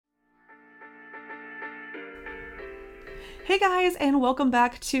Hey guys, and welcome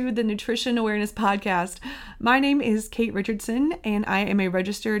back to the Nutrition Awareness Podcast. My name is Kate Richardson, and I am a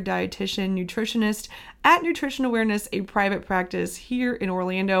registered dietitian nutritionist at Nutrition Awareness, a private practice here in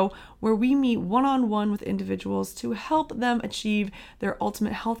Orlando, where we meet one-on-one with individuals to help them achieve their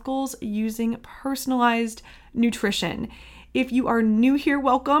ultimate health goals using personalized nutrition. If you are new here,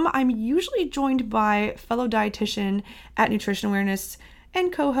 welcome. I'm usually joined by fellow dietitian at Nutrition Awareness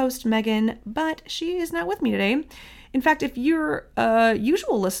and co-host Megan, but she is not with me today. In fact, if you're a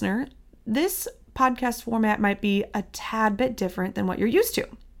usual listener, this podcast format might be a tad bit different than what you're used to.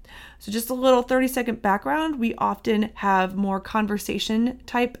 So just a little 30-second background. We often have more conversation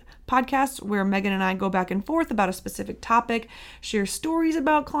type podcasts where Megan and I go back and forth about a specific topic, share stories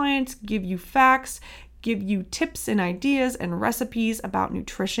about clients, give you facts, give you tips and ideas and recipes about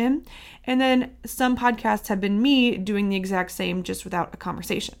nutrition. And then some podcasts have been me doing the exact same, just without a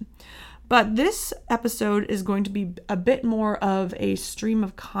conversation. But this episode is going to be a bit more of a stream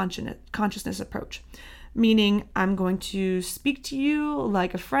of consciousness approach, meaning I'm going to speak to you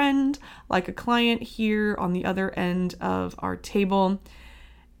like a friend, like a client here on the other end of our table,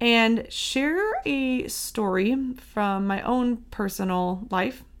 and share a story from my own personal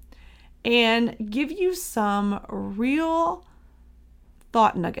life and give you some real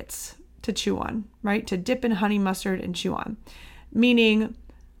thought nuggets to chew on, right? To dip in honey mustard and chew on, meaning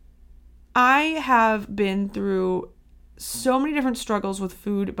I have been through so many different struggles with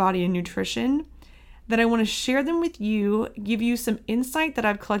food, body, and nutrition that I want to share them with you, give you some insight that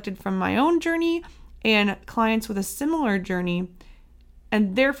I've collected from my own journey and clients with a similar journey,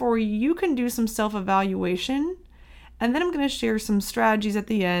 and therefore you can do some self-evaluation. And then I'm going to share some strategies at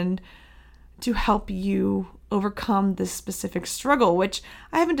the end to help you overcome this specific struggle, which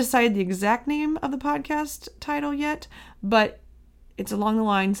I haven't decided the exact name of the podcast title yet, but it's along the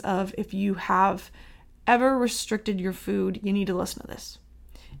lines of, if you have ever restricted your food, you need to listen to this.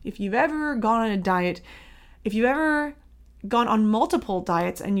 If you've ever gone on a diet, if you've ever gone on multiple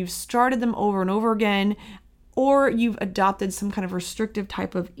diets and you've started them over and over again, or you've adopted some kind of restrictive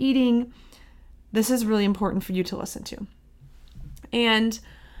type of eating, this is really important for you to listen to. And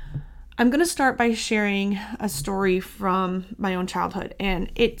I'm going to start by sharing a story from my own childhood.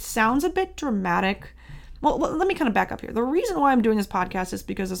 And it sounds a bit dramatic. Well, let me kind of back up here. The reason why I'm doing this podcast is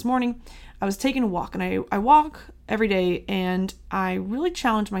because this morning I was taking a walk, and I walk every day, and I really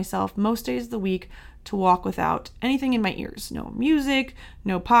challenge myself most days of the week to walk without anything in my ears. No music,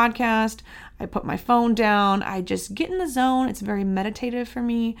 no podcast. I put my phone down. I just get in the zone. It's very meditative for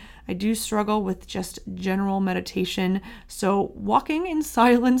me. I do struggle with just general meditation. So walking in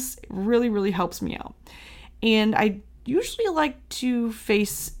silence really, really helps me out. And I usually like to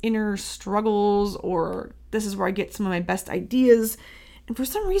face inner struggles, or this is where I get some of my best ideas. And for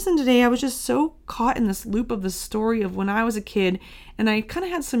some reason today, I was just so caught in this loop of the story of when I was a kid, and I kind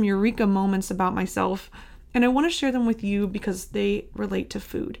of had some eureka moments about myself, and I want to share them with you because they relate to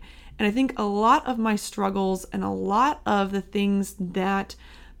food. And I think a lot of my struggles and a lot of the things that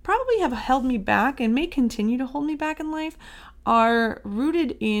probably have held me back and may continue to hold me back in life are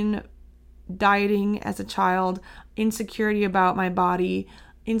rooted in dieting as a child, insecurity about my body,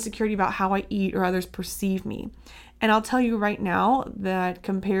 insecurity about how I eat or others perceive me. And I'll tell you right now that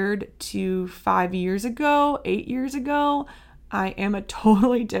compared to 5 years ago, 8 years ago, I am a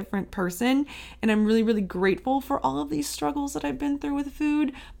totally different person. And I'm really, really grateful for all of these struggles that I've been through with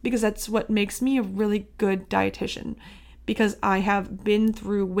food, because that's what makes me a really good dietitian. Because I have been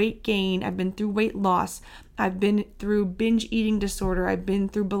through weight gain, I've been through weight loss, I've been through binge eating disorder, I've been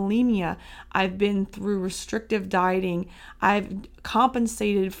through bulimia, I've been through restrictive dieting, I've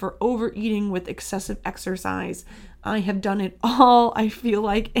compensated for overeating with excessive exercise. I have done it all, I feel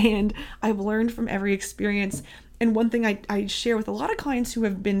like, and I've learned from every experience. And one thing I share with a lot of clients who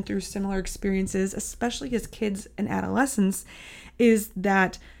have been through similar experiences, especially as kids and adolescents, is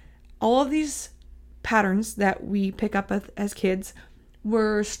that all of these patterns that we pick up as kids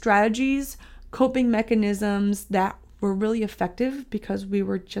were strategies, coping mechanisms that were really effective because we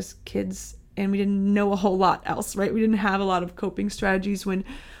were just kids and we didn't know a whole lot else, right? We didn't have a lot of coping strategies when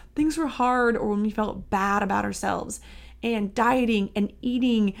things were hard or when we felt bad about ourselves. And dieting and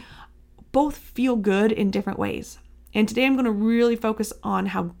eating both feel good in different ways. And today I'm going to really focus on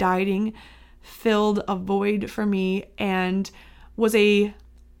how dieting filled a void for me and was a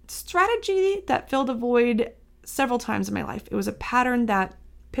strategy that filled a void several times in my life. It was a pattern that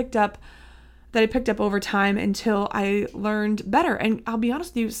I picked up over time until I learned better. And I'll be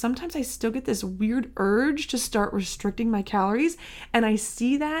honest with you, sometimes I still get this weird urge to start restricting my calories, and I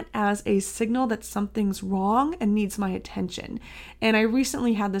see that as a signal that something's wrong and needs my attention. And I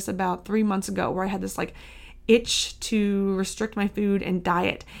recently had this about 3 months ago where I had this itch to restrict my food and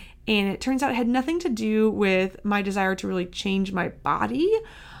diet. And it turns out it had nothing to do with my desire to really change my body,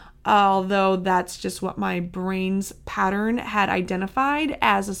 although that's just what my brain's pattern had identified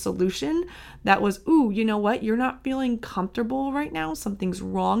as a solution. That was, ooh, you know what? You're not feeling comfortable right now. Something's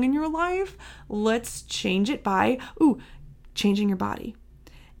wrong in your life. Let's change it by, changing your body.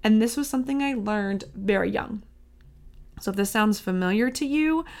 And this was something I learned very young. So if this sounds familiar to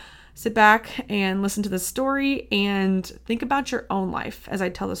you, sit back and listen to the story and think about your own life as I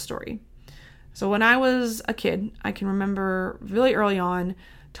tell the story. So when I was a kid, I can remember really early on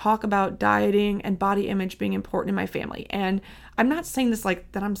talk about dieting and body image being important in my family. And I'm not saying this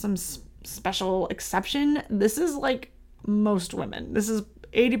like that I'm some special exception. This is like most women. This is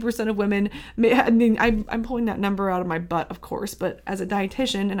 80% of women. I mean, I'm pulling that number out of my butt, of course, but as a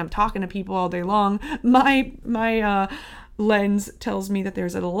dietitian and I'm talking to people all day long, my lens tells me that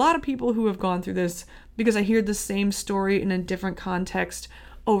there's a lot of people who have gone through this because I hear the same story in a different context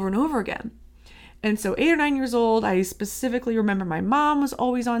over and over again. And so 8 or 9 years old, I specifically remember my mom was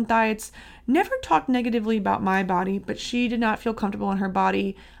always on diets, never talked negatively about my body, but she did not feel comfortable in her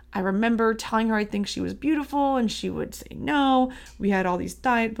body. I remember telling her I think she was beautiful and she would say no. We had all these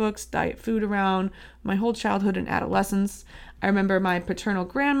diet books, diet food around my whole childhood and adolescence. I remember my paternal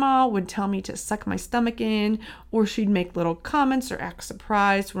grandma would tell me to suck my stomach in, or she'd make little comments or act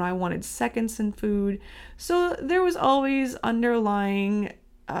surprised when I wanted seconds in food. So there was always underlying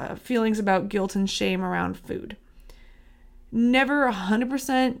feelings about guilt and shame around food. Never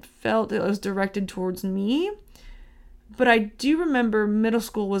 100% felt it was directed towards me, but I do remember middle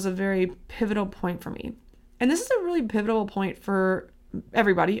school was a very pivotal point for me. And this is a really pivotal point for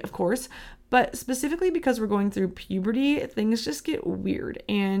everybody, of course, but specifically because we're going through puberty, things just get weird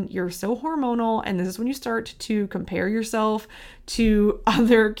and you're so hormonal. And this is when you start to compare yourself to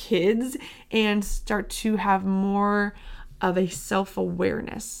other kids and start to have more of a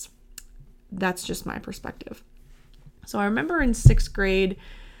self-awareness. That's just my perspective. So I remember in 6th grade,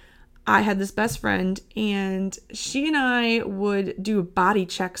 I had this best friend and she and I would do body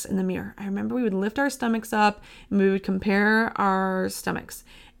checks in the mirror. I remember we would lift our stomachs up and we would compare our stomachs.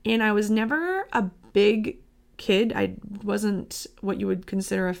 And I was never a big kid. I wasn't what you would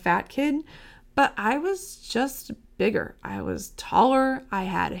consider a fat kid, but I was just bigger. I was taller. I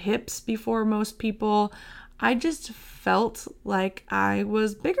had hips before most people. I just felt like I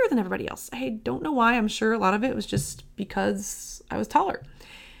was bigger than everybody else. I don't know why. I'm sure a lot of it was just because I was taller.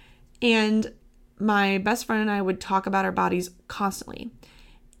 And my best friend and I would talk about our bodies constantly.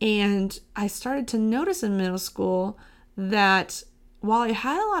 And I started to notice in middle school that while I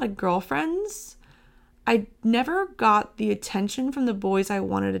had a lot of girlfriends, I never got the attention from the boys I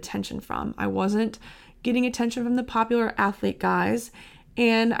wanted attention from. I wasn't getting attention from the popular athlete guys.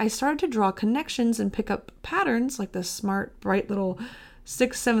 And I started to draw connections and pick up patterns like the smart, bright little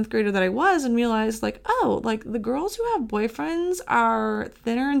 6th, 7th grader that I was, and realized like, oh, like the girls who have boyfriends are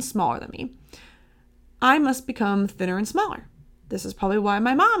thinner and smaller than me. I must become thinner and smaller. This is probably why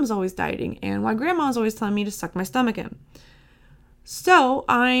my mom's always dieting and why grandma's always telling me to suck my stomach in. So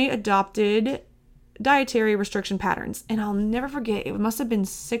I adopted dietary restriction patterns, and I'll never forget, it must have been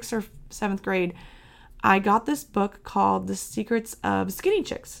 6th or 7th grade. I got this book called The Secrets of Skinny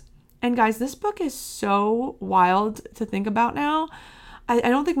Chicks. And guys, this book is so wild to think about now. I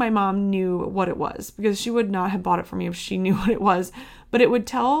don't think my mom knew what it was because she would not have bought it for me if she knew what it was. But it would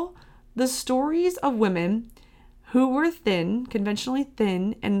tell the stories of women who were thin, conventionally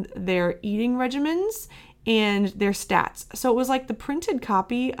thin, and their eating regimens and their stats. So it was like the printed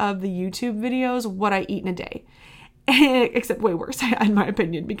copy of the YouTube videos, what I eat in a day. Except way worse, in my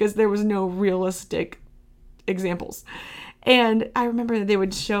opinion, because there was no realistic examples. And I remember that they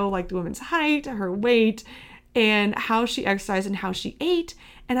would show like the woman's height, her weight, and how she exercised and how she ate.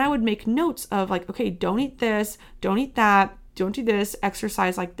 And I would make notes of like, okay, don't eat this, don't eat that, don't do this,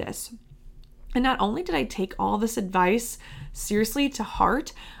 exercise like this. And not only did I take all this advice seriously to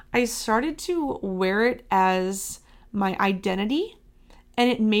heart, I started to wear it as my identity. And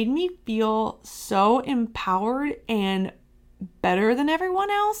it made me feel so empowered and better than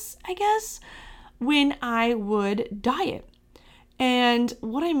everyone else, I guess, when I would diet. And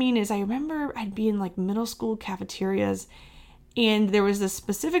what I mean is I remember I'd be in like middle school cafeterias and there was this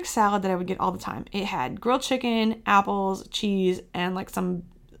specific salad that I would get all the time. It had grilled chicken, apples, cheese, and like some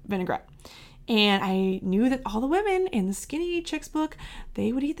vinaigrette. And I knew that all the women in the Skinny Chicks book,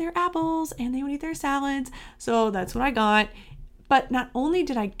 they would eat their apples and they would eat their salads. So that's what I got. But not only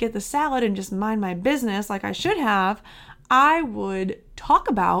did I get the salad and just mind my business like I should have, I would talk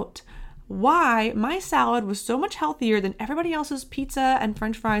about why my salad was so much healthier than everybody else's pizza and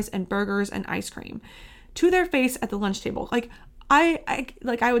french fries and burgers and ice cream. to their face at the lunch table. Like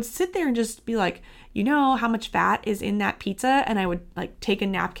I would sit there and just be like, you know how much fat is in that pizza? And I would like take a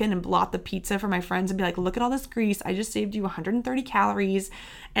napkin and blot the pizza for my friends and be like, look at all this grease. I just saved you 130 calories.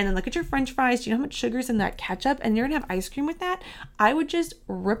 And then look at your French fries. Do you know how much sugar's in that ketchup? And you're gonna have ice cream with that? I would just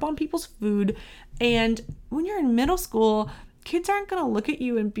rip on people's food. And when you're in middle school, kids aren't gonna look at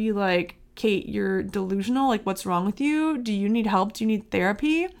you and be like, Kate, you're delusional. Like, what's wrong with you? Do you need help? Do you need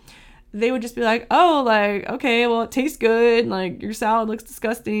therapy? They would just be like, oh, like, okay, well, it tastes good. Like, your salad looks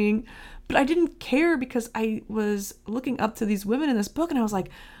disgusting. But I didn't care because I was looking up to these women in this book and I was like,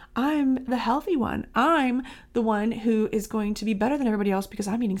 I'm the healthy one. I'm the one who is going to be better than everybody else because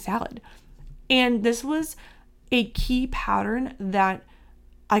I'm eating salad. And this was a key pattern that,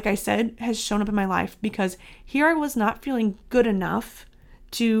 like I said, has shown up in my life because here I was not feeling good enough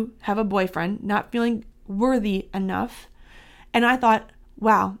to have a boyfriend, not feeling worthy enough. And I thought,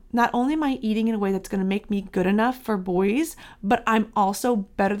 wow, not only am I eating in a way that's going to make me good enough for boys, but I'm also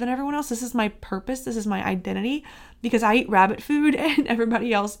better than everyone else. This is my purpose. This is my identity because I eat rabbit food and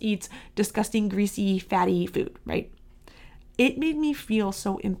everybody else eats disgusting, greasy, fatty food, right? It made me feel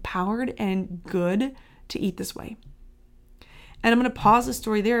so empowered and good to eat this way. And I'm going to pause the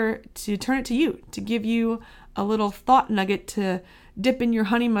story there to turn it to you, to give you a little thought nugget to dip in your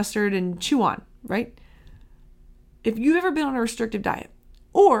honey mustard and chew on, right? If you've ever been on a restrictive diet,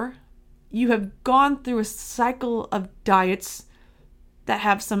 or you have gone through a cycle of diets that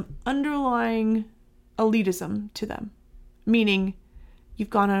have some underlying elitism to them, meaning you've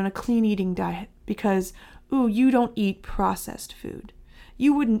gone on a clean eating diet because, ooh, you don't eat processed food.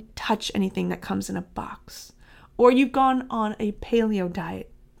 You wouldn't touch anything that comes in a box. Or you've gone on a paleo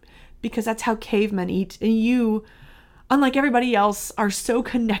diet because that's how cavemen eat. And you, unlike everybody else, are so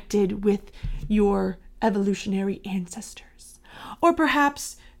connected with your evolutionary ancestors. Or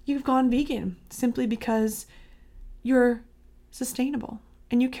perhaps you've gone vegan simply because you're sustainable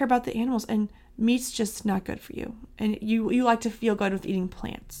and you care about the animals and meat's just not good for you. And you like to feel good with eating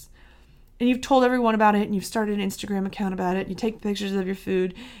plants. And you've told everyone about it and you've started an Instagram account about it. And you take pictures of your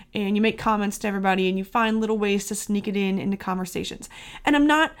food and you make comments to everybody and you find little ways to sneak it into conversations. And I'm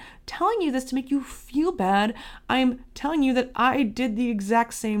not telling you this to make you feel bad. I'm telling you that I did the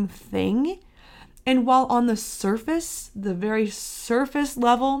exact same thing. And while on the surface, the very surface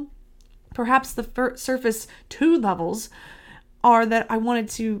level, perhaps the surface 2 levels are that I wanted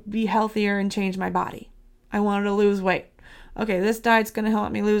to be healthier and change my body. I wanted to lose weight. Okay, this diet's going to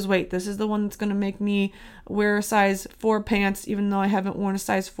help me lose weight. This is the one that's going to make me wear a size 4 pants, even though I haven't worn a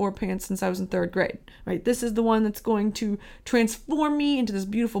size 4 pants since I was in 3rd grade, right? This is the one that's going to transform me into this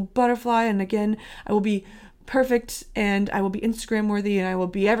beautiful butterfly. And again, I will be perfect and I will be Instagram worthy and I will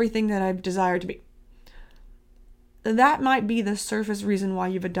be everything that I've desired to be. That might be the surface reason why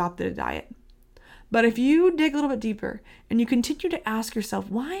you've adopted a diet. But if you dig a little bit deeper and you continue to ask yourself,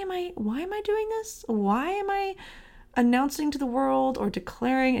 why am I doing this? Why am I announcing to the world or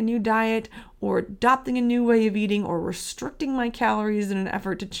declaring a new diet or adopting a new way of eating or restricting my calories in an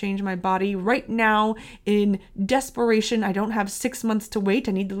effort to change my body right now in desperation? I don't have 6 months to wait.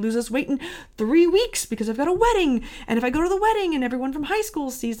 I need to lose this weight in 3 weeks because I've got a wedding. And if I go to the wedding and everyone from high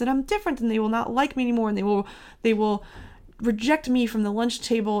school sees that I'm different, then they will not like me anymore and they will reject me from the lunch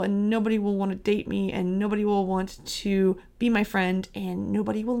table and nobody will want to date me and nobody will want to be my friend and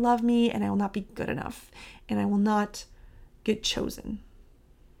nobody will love me and I will not be good enough and I will not get chosen.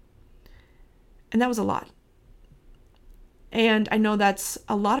 And that was a lot. And I know that's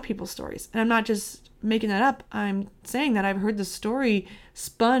a lot of people's stories. And I'm not just making that up. I'm saying that I've heard the story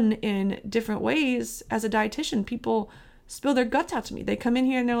spun in different ways as a dietitian. People spill their guts out to me. They come in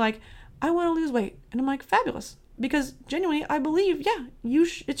here and they're like, I want to lose weight. And I'm like, fabulous. Because genuinely, I believe, yeah,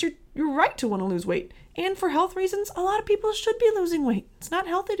 it's your right to want to lose weight. And for health reasons, a lot of people should be losing weight. It's not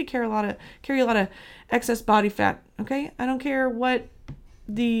healthy to carry a lot of excess body fat, okay? I don't care what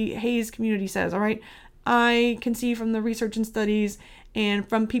the HAES community says, all right? I can see from the research and studies and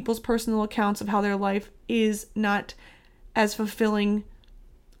from people's personal accounts of how their life is not as fulfilling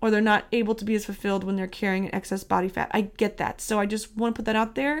or they're not able to be as fulfilled when they're carrying an excess body fat. I get that. So I just want to put that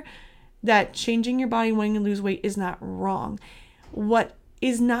out there, that changing your body, wanting to lose weight is not wrong. What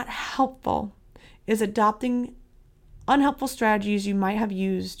is not helpful is adopting unhelpful strategies you might have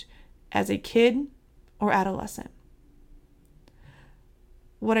used as a kid or adolescent.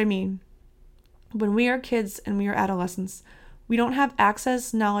 What I mean, when we are kids and we are adolescents, we don't have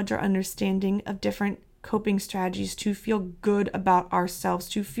access, knowledge, or understanding of different coping strategies to feel good about ourselves,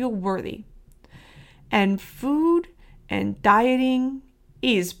 to feel worthy. And food and dieting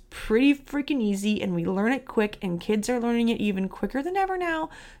is pretty freaking easy, and we learn it quick, and kids are learning it even quicker than ever now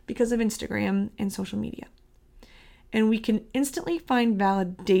because of Instagram and social media. And we can instantly find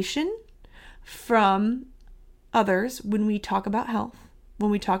validation from others when we talk about health,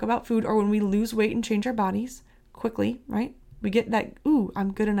 when we talk about food, or when we lose weight and change our bodies quickly, right? We get that, ooh,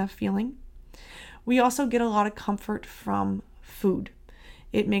 I'm good enough feeling. We also get a lot of comfort from food.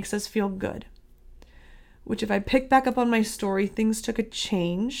 It makes us feel good. Which, if I pick back up on my story, things took a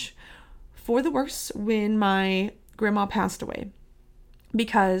change for the worse when my grandma passed away,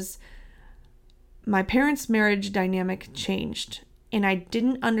 because my parents' marriage dynamic changed, and I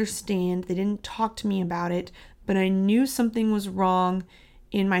didn't understand. They didn't talk to me about it, but I knew something was wrong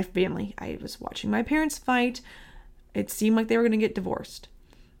in my family. I was watching my parents fight. It seemed like they were going to get divorced.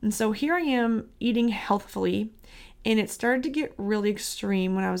 And so here I am eating healthfully, and it started to get really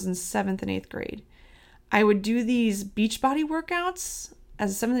extreme when I was in 7th and 8th grade. I would do these Beachbody workouts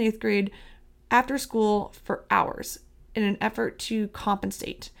as a 7th and 8th grade after school for hours in an effort to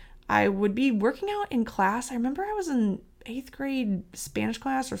compensate. I would be working out in class. I remember I was in 8th grade Spanish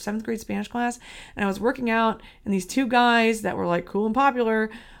class or 7th grade Spanish class, and I was working out, and these two guys that were like cool and popular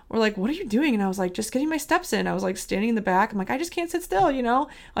were like, "What are you doing?" And I was like, "Just getting my steps in." I was like standing in the back. I'm like, "I just can't sit still,"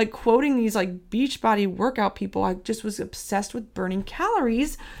 like quoting these like Beachbody workout people. I just was obsessed with burning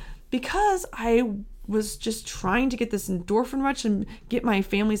calories because I was just trying to get this endorphin rush and get my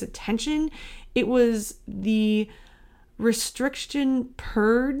family's attention. It was the restriction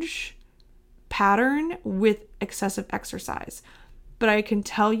purge pattern with excessive exercise. But I can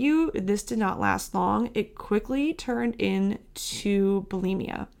tell you this did not last long. It quickly turned into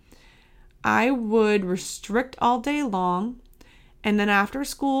bulimia. I would restrict all day long, and then after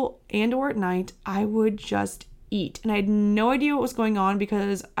school and or at night, I would just eat. And I had no idea what was going on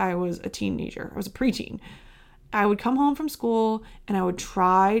because I was a teenager. I was a preteen. I would come home from school and I would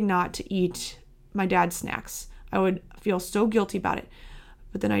try not to eat my dad's snacks. I would feel so guilty about it.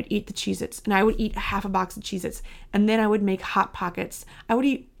 But then I'd eat the Cheez-Its, and I would eat half a box of Cheez-Its, and then I would make Hot Pockets. I would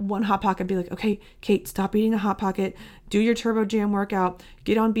eat one Hot Pocket and be like, "Okay, Kate, stop eating the Hot Pocket, do your Turbo Jam workout,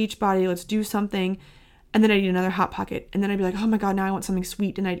 get on Beachbody, let's do something." And then I'd eat another Hot Pocket, and then I'd be like, "Oh my God, now I want something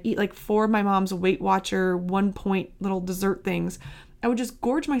sweet." And I'd eat like 4 of my mom's Weight Watcher 1-point little dessert things. I would just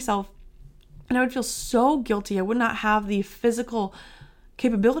gorge myself, and I would feel so guilty. I would not have the physical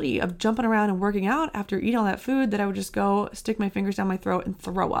capability of jumping around and working out after eating all that food that I would just go stick my fingers down my throat and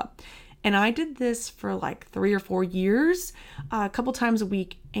throw up. And I did this for like 3 or 4 years, a couple times a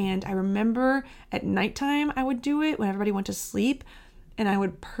week. And I remember at nighttime I would do it when everybody went to sleep, and I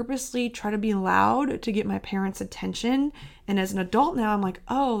would purposely try to be loud to get my parents' attention. And as an adult now, I'm like,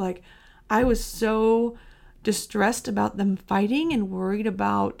 oh, like I was so distressed about them fighting and worried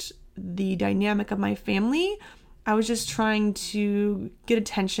about the dynamic of my family. I was just trying to get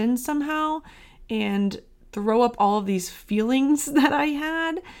attention somehow and throw up all of these feelings that I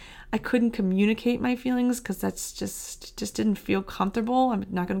had. I couldn't communicate my feelings because that's just didn't feel comfortable. I'm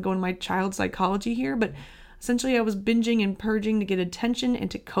not going to go into my child psychology here, but essentially I was binging and purging to get attention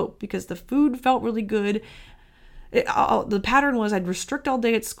and to cope because the food felt really good. The pattern was I'd restrict all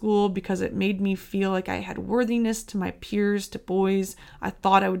day at school because it made me feel like I had worthiness to my peers, to boys. I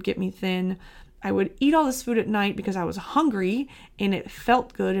thought I would get me thin. I would eat all this food at night because I was hungry and it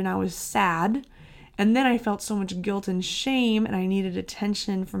felt good and I was sad. And then I felt so much guilt and shame and I needed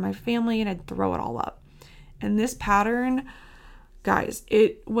attention from my family and I'd throw it all up. And this pattern, guys,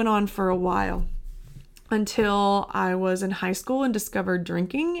 it went on for a while until I was in high school and discovered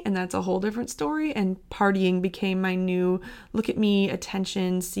drinking, and that's a whole different story. And partying became my new look at me,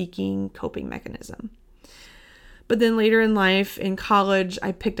 attention-seeking coping mechanism. But then later in life, in college,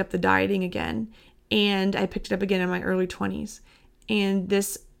 I picked up the dieting again, and I picked it up again in my early 20s. And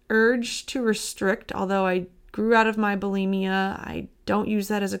this urge to restrict, although I grew out of my bulimia, I don't use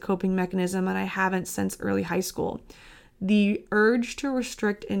that as a coping mechanism, and I haven't since early high school. The urge to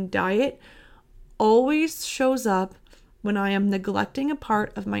restrict and diet always shows up when I am neglecting a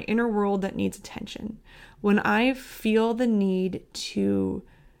part of my inner world that needs attention. When I feel the need to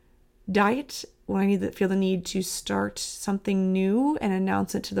diet, when I feel the need to start something new and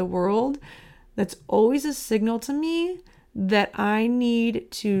announce it to the world, that's always a signal to me that I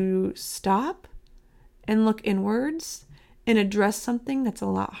need to stop and look inwards and address something that's a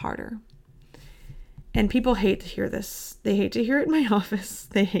lot harder. And people hate to hear this. They hate to hear it in my office.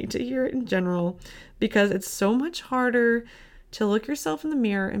 They hate to hear it in general because it's so much harder to look yourself in the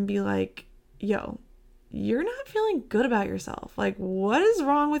mirror and be like, yo, you're not feeling good about yourself. Like, what is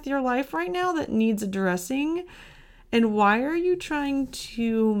wrong with your life right now that needs addressing? And why are you trying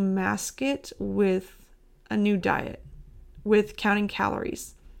to mask it with a new diet with counting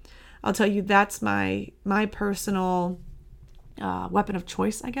calories. I'll tell you, that's my personal weapon of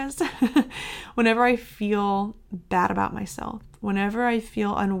choice, I guess. Whenever I feel bad about myself, whenever I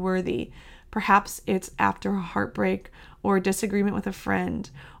feel unworthy, perhaps it's after a heartbreak or a disagreement with a friend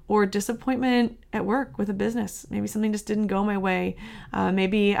or disappointment at work with a business. Maybe something just didn't go my way.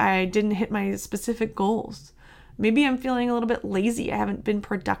 Maybe I didn't hit my specific goals. Maybe I'm feeling a little bit lazy. I haven't been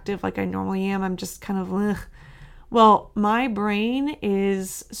productive like I normally am. I'm just kind of, ugh. Well, my brain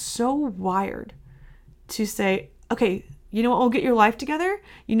is so wired to say, okay, you know what will get your life together?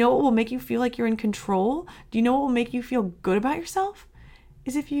 You know what will make you feel like you're in control? Do you know what will make you feel good about yourself?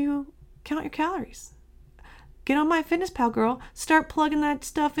 Is if you count your calories. Get on MyFitnessPal, girl. Start plugging that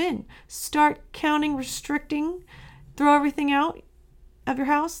stuff in. Start counting, restricting. Throw everything out of your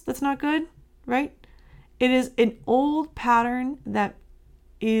house that's not good, right? It is an old pattern that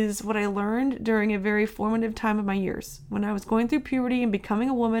is what I learned during a very formative time of my years. When I was going through puberty and becoming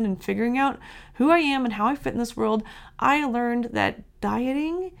a woman and figuring out who I am and how I fit in this world, I learned that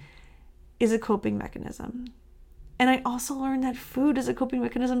dieting is a coping mechanism. And I also learned that food is a coping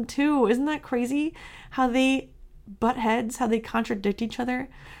mechanism too. Isn't that crazy? How they butt heads, how they contradict each other.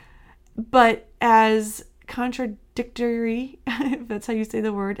 But as contradictory, if that's how you say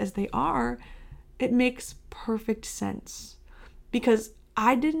the word, as they are, it makes perfect sense. Because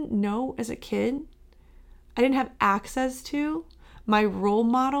I didn't know as a kid, I didn't have access to, my role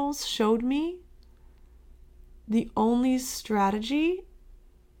models showed me the only strategy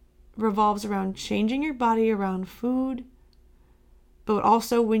revolves around changing your body around food, but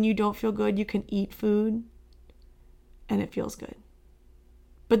also when you don't feel good, you can eat food and it feels good.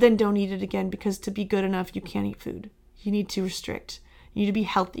 But then don't eat it again, because to be good enough, you can't eat food. You need to restrict. You need to be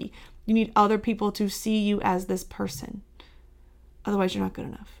healthy. You need other people to see you as this person. Otherwise, you're not good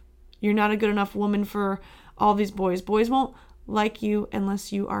enough. You're not a good enough woman for all these boys. Boys won't like you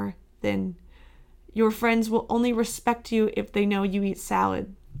unless you are thin. Your friends will only respect you if they know you eat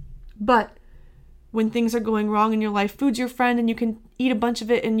salad. But when things are going wrong in your life, food's your friend and you can eat a bunch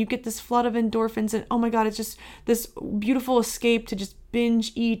of it and you get this flood of endorphins and oh my God, it's just this beautiful escape to just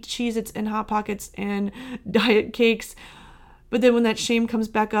binge eat Cheez-Its and Hot Pockets and diet cakes. But then when that shame comes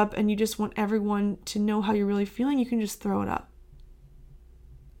back up and you just want everyone to know how you're really feeling, you can just throw it up.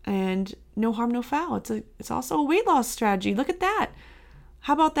 And no harm, no foul. It's also a weight loss strategy. Look at that.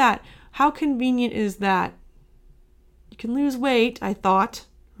 How about that? How convenient is that? You can lose weight, I thought,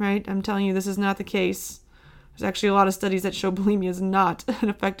 right? I'm telling you, this is not the case. There's actually a lot of studies that show bulimia is not an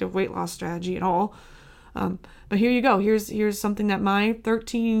effective weight loss strategy at all. But here you go. Here's something that my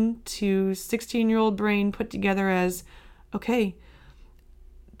 13 to 16-year-old brain put together as, okay,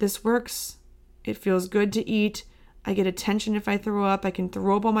 this works. It feels good to eat. I get attention if I throw up. I can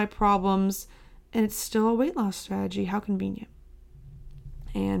throw up all my problems. And it's still a weight loss strategy. How convenient.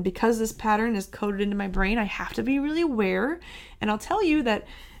 And because this pattern is coded into my brain, I have to be really aware. And I'll tell you that,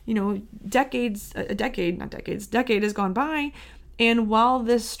 decade has gone by. And while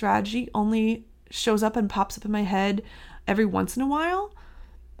this strategy only shows up and pops up in my head every once in a while,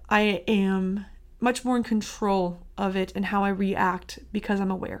 I am much more in control of it and how I react because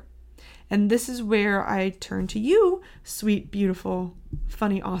I'm aware. And this is where I turn to you, sweet, beautiful,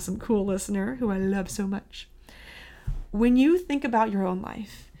 funny, awesome, cool listener who I love so much. When you think about your own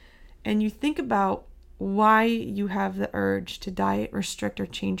life and you think about why you have the urge to diet, restrict, or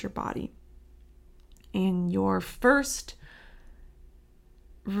change your body, and your first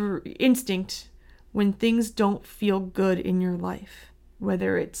instinct when things don't feel good in your life,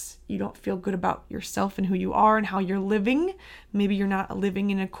 whether it's you don't feel good about yourself and who you are and how you're living. Maybe you're not living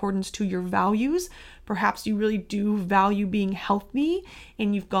in accordance to your values. Perhaps you really do value being healthy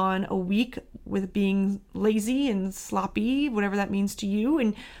and you've gone a week with being lazy and sloppy, whatever that means to you.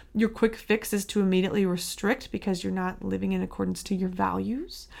 And your quick fix is to immediately restrict because you're not living in accordance to your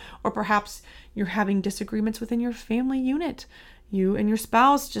values. Or perhaps you're having disagreements within your family unit. You and your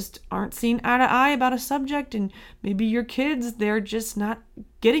spouse just aren't seeing eye to eye about a subject, and maybe your kids, they're just not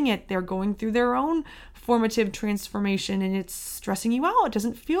getting it. They're going through their own formative transformation and it's stressing you out. It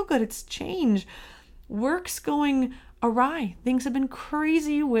doesn't feel good. It's change. Work's going awry. Things have been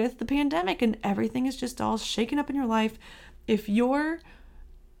crazy with the pandemic and everything is just all shaken up in your life. If your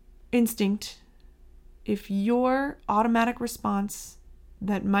instinct, if your automatic response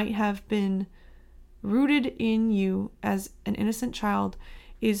that might have been rooted in you as an innocent child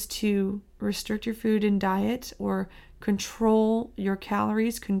is to restrict your food and diet or control your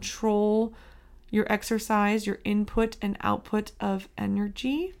calories, control your exercise, your input and output of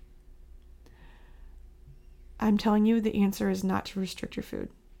energy, I'm telling you the answer is not to restrict your food.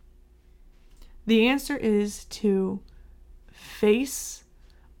 The answer is to face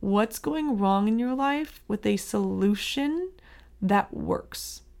what's going wrong in your life with a solution that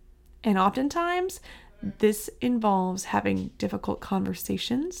works. And oftentimes, this involves having difficult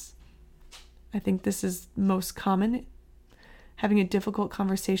conversations. I think this is most common, having a difficult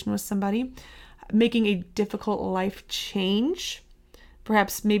conversation with somebody, making a difficult life change.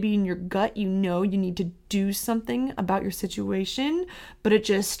 Perhaps maybe in your gut, you need to do something about your situation, but it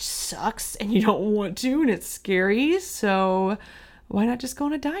just sucks and you don't want to and it's scary. So why not just go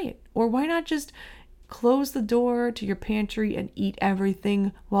on a diet? Or why not just close the door to your pantry and eat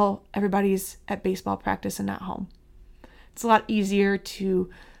everything while everybody's at baseball practice and not home? It's a lot easier to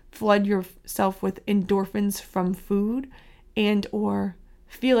flood yourself with endorphins from food and or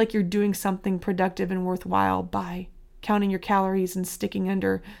feel like you're doing something productive and worthwhile by counting your calories and sticking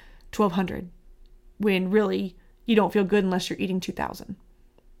under 1,200 when really you don't feel good unless you're eating 2,000.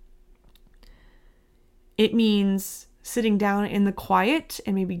 It means sitting down in the quiet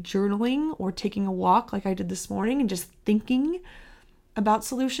and maybe journaling or taking a walk like I did this morning and just thinking about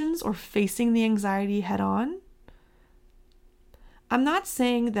solutions or facing the anxiety head on. I'm not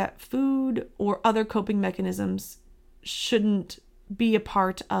saying that food or other coping mechanisms shouldn't be a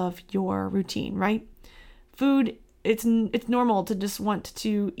part of your routine, right? Food, it's normal to just want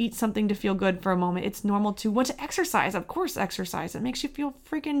to eat something to feel good for a moment. It's normal to want to exercise. Of course, exercise. It makes you feel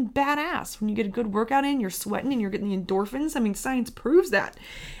freaking badass. When you get a good workout in, you're sweating and you're getting the endorphins. I mean, science proves that.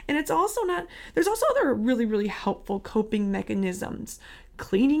 And it's also there's also other really, really helpful coping mechanisms.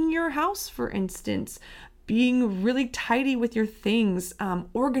 Cleaning your house, for instance, being really tidy with your things,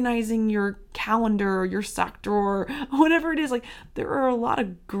 organizing your calendar or your sock drawer, whatever it is. Like, there are a lot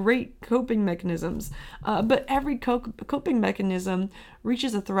of great coping mechanisms, but every coping mechanism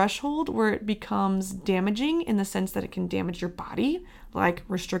reaches a threshold where it becomes damaging in the sense that it can damage your body, like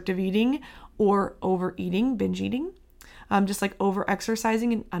restrictive eating or overeating, binge eating. Just like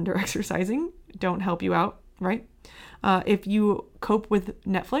over-exercising and under-exercising don't help you out, right? If you cope with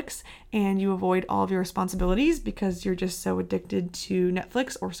Netflix and you avoid all of your responsibilities because you're just so addicted to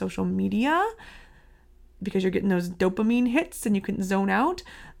Netflix or social media, because you're getting those dopamine hits and you can zone out,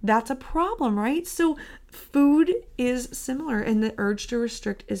 that's a problem, right? So food is similar and the urge to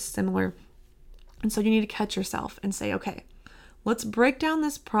restrict is similar. And so you need to catch yourself and say, okay, let's break down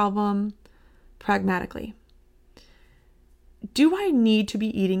this problem pragmatically. Do I need to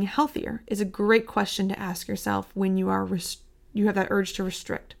be eating healthier? Is a great question to ask yourself when you have that urge to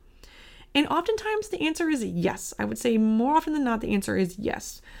restrict. And oftentimes the answer is yes. I would say more often than not, the answer is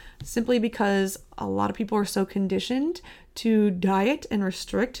yes. Simply because a lot of people are so conditioned to diet and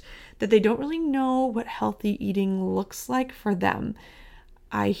restrict that they don't really know what healthy eating looks like for them.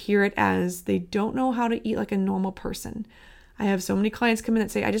 I hear it as they don't know how to eat like a normal person. I have so many clients come in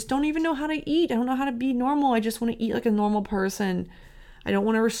that say, I just don't even know how to eat. I don't know how to be normal. I just want to eat like a normal person. I don't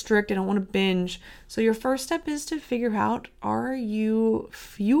want to restrict. I don't want to binge. So your first step is to figure out, are you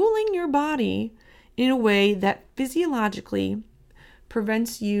fueling your body in a way that physiologically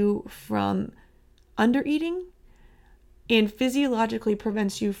prevents you from undereating and physiologically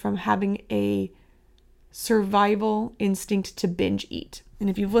prevents you from having a survival instinct to binge eat? And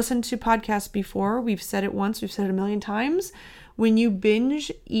if you've listened to podcasts before, we've said it once, we've said it a million times. When you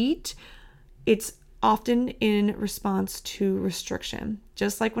binge eat, it's often in response to restriction.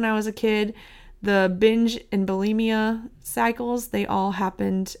 Just like when I was a kid, the binge and bulimia cycles, they all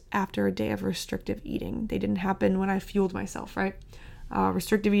happened after a day of restrictive eating. They didn't happen when I fueled myself, right?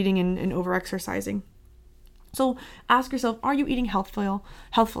 Restrictive eating and over-exercising. So ask yourself, are you eating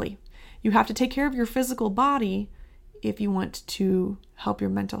healthfully? You have to take care of your physical body if you want to help your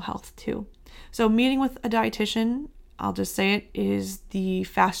mental health too. So meeting with a dietitian, I'll just say it, is the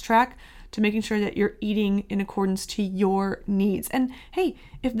fast track to making sure that you're eating in accordance to your needs. And hey,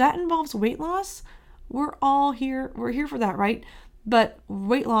 if that involves weight loss, we're here for that, right? But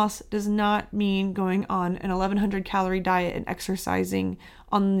weight loss does not mean going on an 1,100 calorie diet and exercising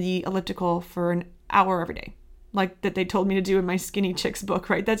on the elliptical for an hour every day, like that they told me to do in my Skinny Chicks book,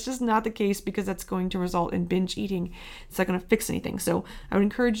 right? That's just not the case, because that's going to result in binge eating. It's not going to fix anything. So I would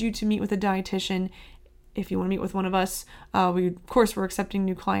encourage you to meet with a dietitian. If you want to meet with one of us, we're accepting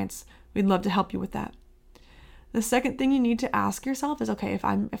new clients. We'd love to help you with that. The second thing you need to ask yourself is, okay, if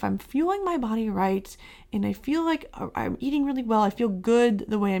I'm fueling my body right and I feel like I'm eating really well, I feel good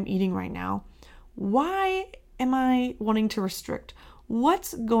the way I'm eating right now, why am I wanting to restrict?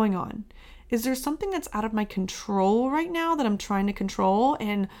 What's going on? Is there something that's out of my control right now that I'm trying to control,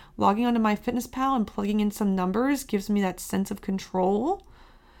 and logging onto MyFitnessPal and plugging in some numbers gives me that sense of control?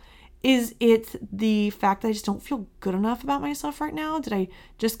 Is it the fact that I just don't feel good enough about myself right now? Did I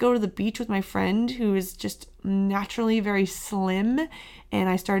just go to the beach with my friend who is just naturally very slim and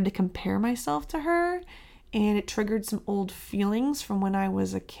I started to compare myself to her and it triggered some old feelings from when I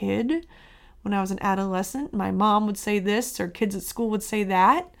was a kid, when I was an adolescent? My mom would say this or kids at school would say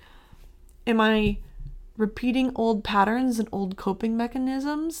that. Am I repeating old patterns and old coping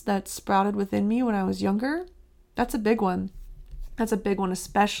mechanisms that sprouted within me when I was younger? That's a big one. That's a big one,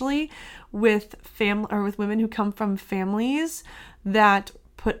 especially with with women who come from families that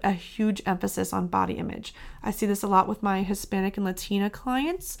put a huge emphasis on body image. I see this a lot with my Hispanic and Latina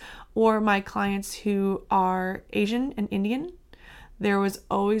clients or my clients who are Asian and Indian. There was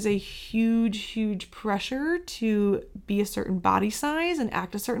always a huge pressure to be a certain body size and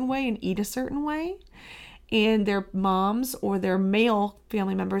act a certain way and eat a certain way. And their moms or their male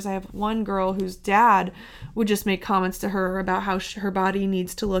family members. I have one girl whose dad would just make comments to her about how her body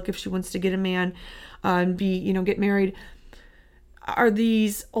needs to look if she wants to get a man and get married. Are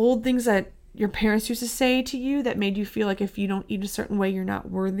these old things that your parents used to say to you that made you feel like if you don't eat a certain way, you're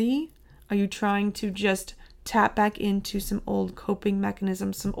not worthy? Are you trying to just tap back into some old coping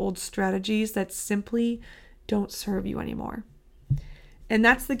mechanisms, some old strategies that simply don't serve you anymore? And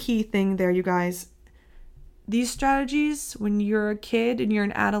that's the key thing there, you guys. These strategies, when you're a kid and you're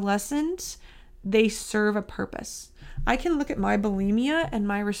an adolescent, they serve a purpose. I can look at my bulimia and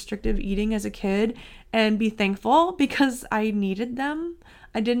my restrictive eating as a kid and be thankful because I needed them.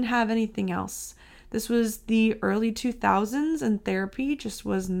 I didn't have anything else. This was the early 2000s and therapy just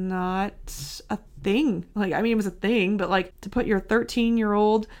was not a thing. It was a thing, but to put your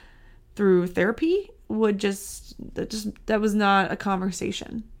 13-year-old through therapy that was not a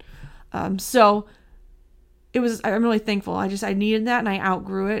conversation. I'm really thankful. I needed that and I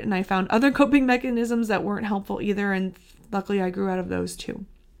outgrew it and I found other coping mechanisms that weren't helpful either. And luckily I grew out of those too.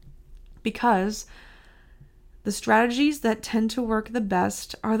 Because the strategies that tend to work the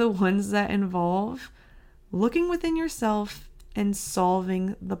best are the ones that involve looking within yourself and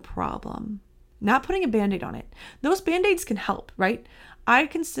solving the problem, not putting a Band-Aid on it. Those Band-Aids can help, right? I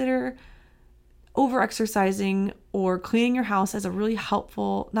consider over-exercising or cleaning your house as a really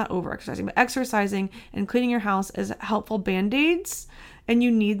helpful, not over-exercising, but exercising and cleaning your house as helpful Band-Aids. And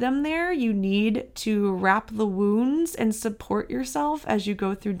you need them there. You need to wrap the wounds and support yourself as you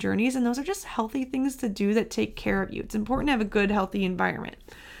go through journeys. And those are just healthy things to do that take care of you. It's important to have a good, healthy environment.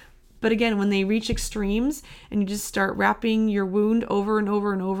 But again, when they reach extremes and you just start wrapping your wound over and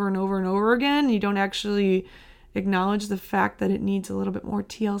over and over and over and over again, you don't actually acknowledge the fact that it needs a little bit more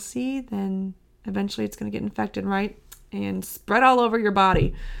TLC, then eventually it's going to get infected, right? And spread all over your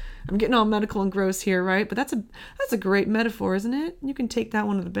body. I'm getting all medical and gross here, right? But that's a great metaphor, isn't it? You can take that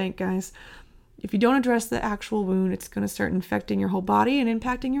one to the bank, guys. If you don't address the actual wound, it's going to start infecting your whole body and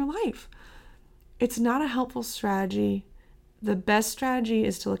impacting your life. It's not a helpful strategy. The best strategy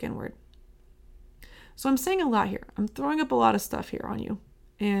is to look inward. So I'm saying a lot here. I'm throwing up a lot of stuff here on you.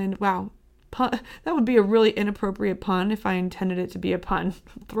 And wow, that would be a really inappropriate pun if I intended it to be a pun.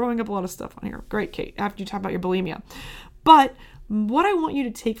 I'm throwing up a lot of stuff on here. Great, Kate, after you talk about your bulimia. But what I want you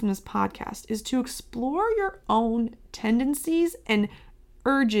to take from this podcast is to explore your own tendencies and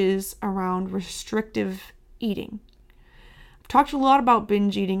urges around restrictive eating. I've talked a lot about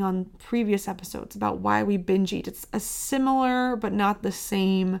binge eating on previous episodes about why we binge eat. It's a similar but not the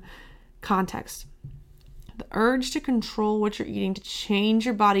same context. The urge to control what you're eating, to change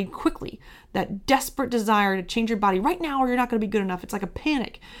your body quickly, that desperate desire to change your body right now or you're not going to be good enough. It's like a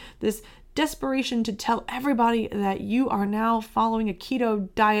panic. This desperation to tell everybody that you are now following a keto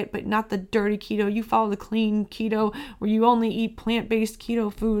diet, but not the dirty keto. You follow the clean keto where you only eat plant-based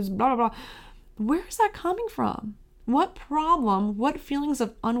keto foods, blah, blah, blah. Where is that coming from? What problem, what feelings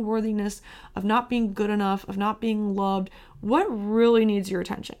of unworthiness, of not being good enough, of not being loved, what really needs your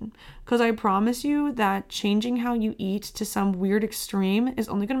attention? Because I promise you that changing how you eat to some weird extreme is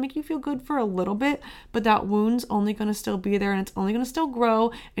only going to make you feel good for a little bit, but that wound's only going to still be there and it's only going to still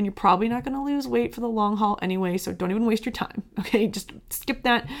grow and you're probably not going to lose weight for the long haul anyway, so don't even waste your time, okay? Just skip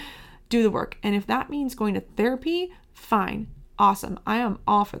that, do the work. And if that means going to therapy, fine. Awesome. I am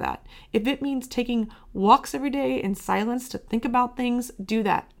all for that. If it means taking walks every day in silence to think about things, do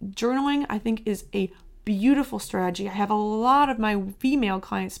that. Journaling, I think, is a beautiful strategy. I have a lot of my female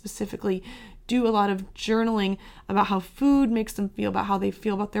clients specifically do a lot of journaling about how food makes them feel, about how they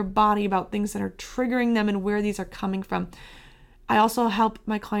feel about their body, about things that are triggering them and where these are coming from. I also help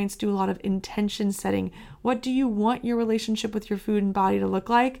my clients do a lot of intention setting. What do you want your relationship with your food and body to look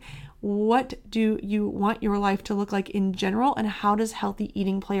like? What do you want your life to look like in general? And how does healthy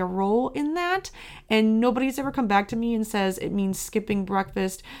eating play a role in that? And nobody's ever come back to me and says it means skipping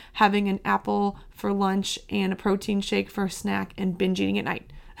breakfast, having an apple for lunch and a protein shake for a snack, and binge eating at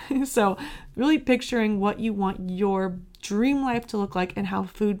night. So really picturing what you want your dream life to look like and how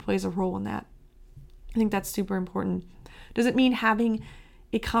food plays a role in that. I think that's super important. Does it mean having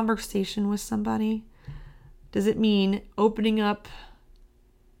a conversation with somebody? Does it mean opening up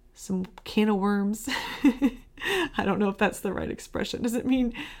some can of worms? I don't know if that's the right expression. Does it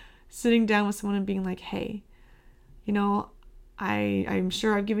mean sitting down with someone and being like, hey, I'm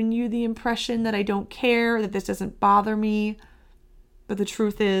sure I've given you the impression that I don't care, that this doesn't bother me, but the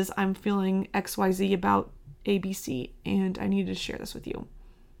truth is I'm feeling XYZ about ABC, and I need to share this with you.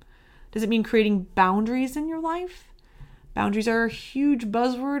 Does it mean creating boundaries in your life? Boundaries are a huge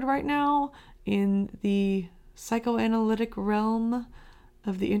buzzword right now in the psychoanalytic realm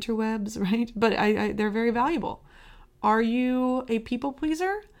of the interwebs, right? But they're very valuable. Are you a people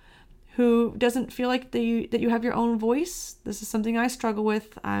pleaser who doesn't feel like that you have your own voice? This is something I struggle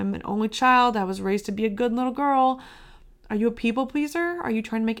with. I'm an only child. I was raised to be a good little girl. Are you a people pleaser? Are you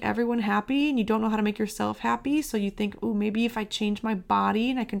trying to make everyone happy and you don't know how to make yourself happy? So you think, oh, maybe if I change my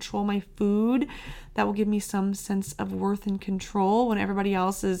body and I control my food, that will give me some sense of worth and control when everybody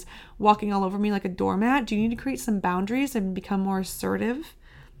else is walking all over me like a doormat. Do you need to create some boundaries and become more assertive?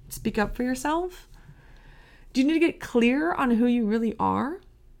 Speak up for yourself? Do you need to get clear on who you really are?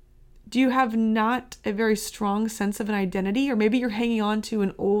 Do you have not a very strong sense of an identity? Or maybe you're hanging on to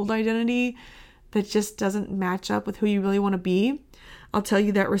an old identity that just doesn't match up with who you really want to be. I'll tell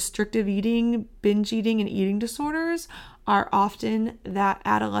you that restrictive eating, binge eating, and eating disorders are often that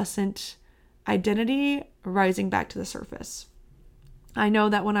adolescent identity rising back to the surface. I know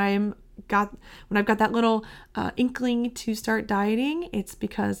that when I've got that little inkling to start dieting, it's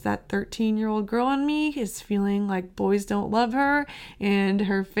because that 13-year-old girl in me is feeling like boys don't love her and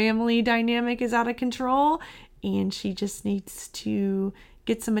her family dynamic is out of control, and she just needs to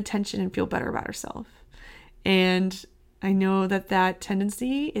get some attention and feel better about herself. And I know that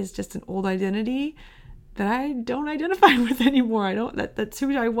tendency is just an old identity that I don't identify with anymore. That's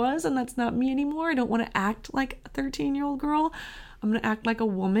who I was, and that's not me anymore. I don't want to act like a 13-year-old girl. I'm going to act like a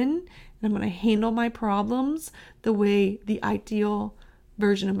woman, and I'm going to handle my problems the way the ideal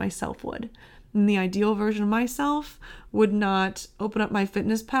version of myself would. And the ideal version of myself would not open up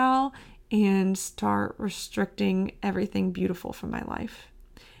MyFitnessPal and start restricting everything beautiful from my life.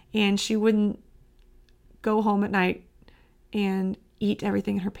 And she wouldn't go home at night and eat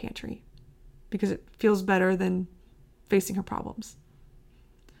everything in her pantry because it feels better than facing her problems.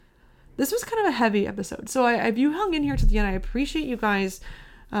 This was kind of a heavy episode. So if you hung in here to the end, I appreciate you guys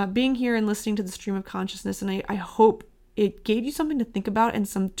being here and listening to the stream of consciousness. And I hope it gave you something to think about and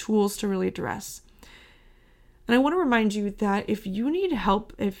some tools to really address. And I want to remind you that if you need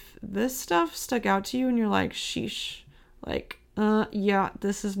help, if this stuff stuck out to you and you're like, sheesh, like, yeah,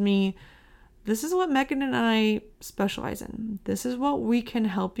 this is me. This is what Megan and I specialize in. This is what we can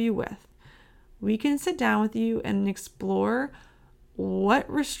help you with. We can sit down with you and explore what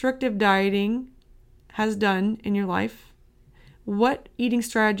restrictive dieting has done in your life, what eating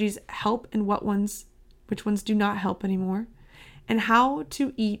strategies help and which ones do not help anymore, and how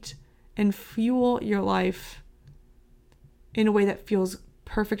to eat and fuel your life in a way that feels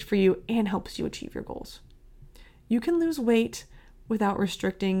perfect for you and helps you achieve your goals. You can lose weight without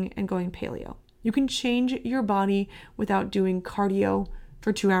restricting and going paleo. You can change your body without doing cardio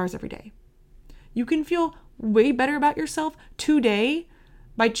for 2 hours every day. You can feel way better about yourself today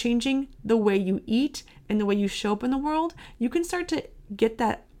by changing the way you eat and the way you show up in the world. You can start to get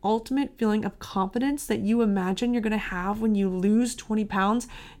that ultimate feeling of confidence that you imagine you're going to have when you lose 20 pounds.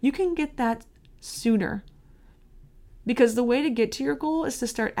 You can get that sooner. Because the way to get to your goal is to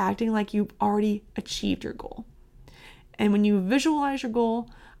start acting like you've already achieved your goal. And when you visualize your goal,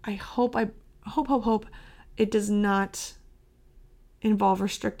 I hope it does not involve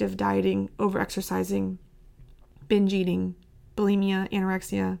restrictive dieting, over-exercising, binge eating, bulimia,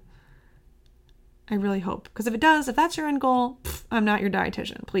 anorexia. I really hope. Because if it does, if that's your end goal, I'm not your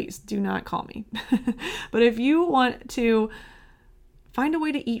dietitian. Please do not call me. But if you want to find a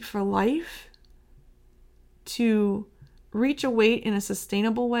way to eat for life, to reach a weight in a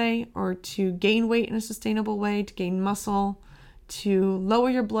sustainable way, or to gain weight in a sustainable way, to gain muscle, to lower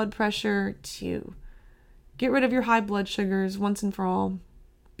your blood pressure, to get rid of your high blood sugars once and for all,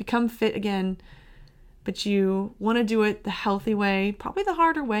 become fit again, but you want to do it the healthy way, probably the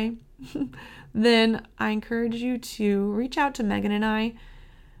harder way, then I encourage you to reach out to Megan and I.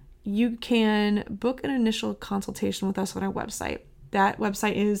 You can book an initial consultation with us on our website. That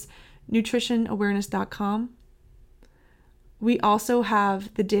website is nutritionawareness.com. We also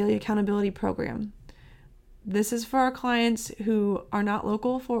have the Daily Accountability Program. This is for our clients who are not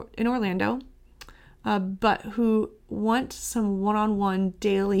local in Orlando, but who want some one-on-one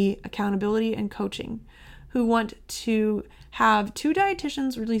daily accountability and coaching, who want to have 2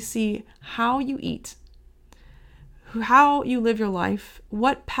 dietitians really see how you eat, how you live your life,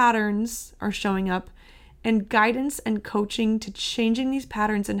 what patterns are showing up, and guidance and coaching to changing these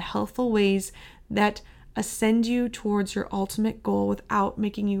patterns in healthful ways that ascend you towards your ultimate goal without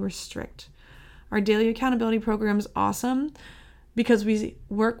making you restrict. Our daily accountability program is awesome because we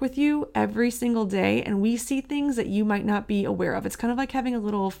work with you every single day and we see things that you might not be aware of. It's kind of like having a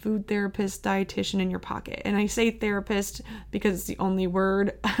little food therapist, dietitian in your pocket. And I say therapist because it's the only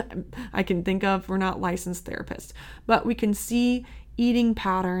word I can think of. We're not licensed therapists, but we can see eating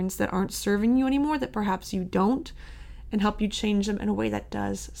patterns that aren't serving you anymore, that perhaps you don't, and help you change them in a way that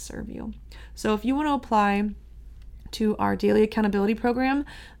does serve you. So if you want to apply to our daily accountability program,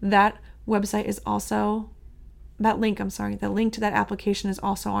 the link to that application is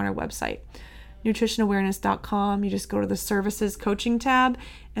also on our website, nutritionawareness.com. You just go to the services coaching tab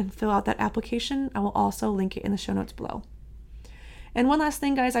and fill out that application. I will also link it in the show notes below. And one last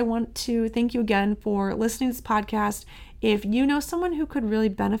thing, guys, I want to thank you again for listening to this podcast. If you know someone who could really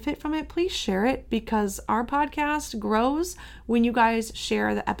benefit from it, please share it, because our podcast grows when you guys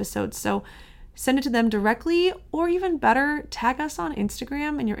share the episodes. So send it to them directly, or even better, tag us on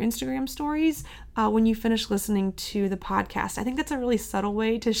Instagram in your Instagram stories when you finish listening to the podcast. I think that's a really subtle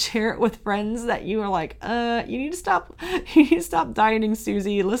way to share it with friends that you are like, you need to stop dieting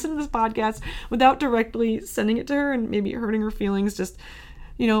Susie. Listen to this podcast without directly sending it to her and maybe hurting her feelings. Just,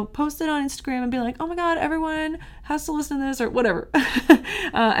 post it on Instagram and be like, oh my God, everyone has to listen to this, or whatever.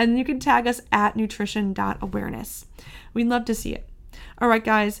 And you can tag us at nutrition.awareness. We'd love to see it. All right,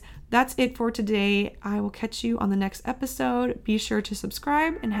 guys, that's it for today. I will catch you on the next episode. Be sure to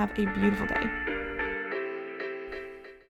subscribe and have a beautiful day.